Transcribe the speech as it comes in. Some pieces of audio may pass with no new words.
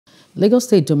Lagos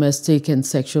State Domestic and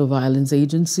Sexual Violence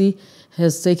Agency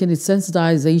has taken its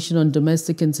sensitization on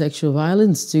domestic and sexual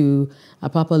violence to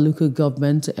Apapa Local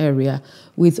Government area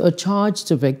with a charge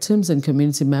to victims and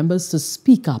community members to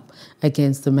speak up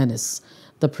against the menace.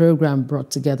 The program brought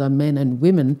together men and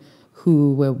women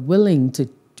who were willing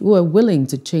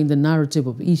to change the narrative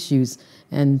of issues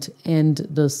and end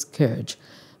the scourge.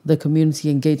 The community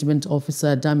engagement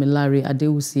officer Damilare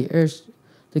Adeusi urged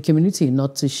the community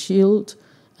not to shield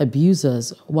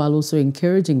abusers while also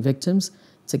encouraging victims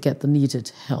to get the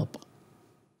needed help.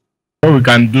 What we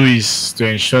can do is to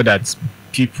ensure that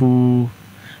people,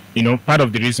 part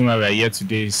of the reason why we are here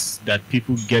today is that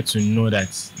people get to know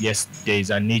that, yes, there is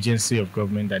an agency of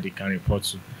government that they can report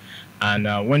to.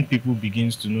 And when people begin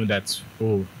to know that,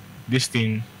 oh, this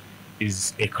thing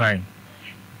is a crime,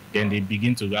 then they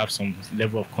begin to have some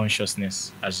level of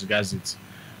consciousness as regards it.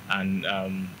 And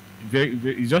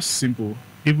it's just simple.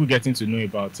 People getting to know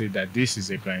about it, that this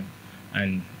is a crime,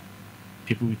 and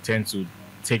people tend to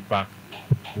take back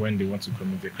when they want to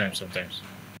commit the crime sometimes.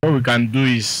 What we can do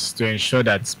is to ensure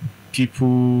that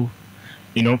people,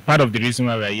 part of the reason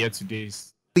why we are here today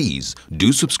is... Please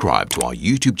do subscribe to our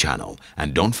YouTube channel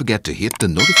and don't forget to hit the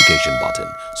notification button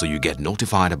so you get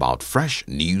notified about fresh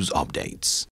news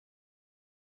updates.